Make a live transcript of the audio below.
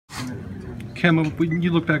Kemba, when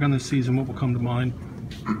you look back on this season, what will come to mind?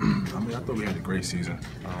 I mean, I thought we had a great season.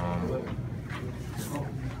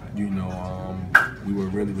 We were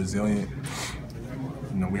really resilient.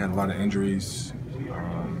 We had a lot of injuries,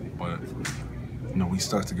 but we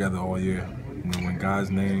stuck together all year. When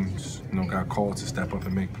guys' names, got called to step up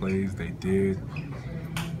and make plays, they did.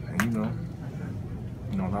 And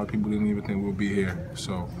a lot of people didn't even think we'll be here.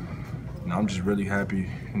 So, I'm just really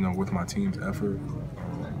happy, with my team's effort.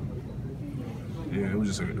 Yeah, it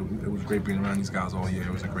was great being around these guys all year.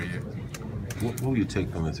 It was a great year. What will you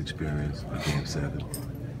take from this experience in Game 7?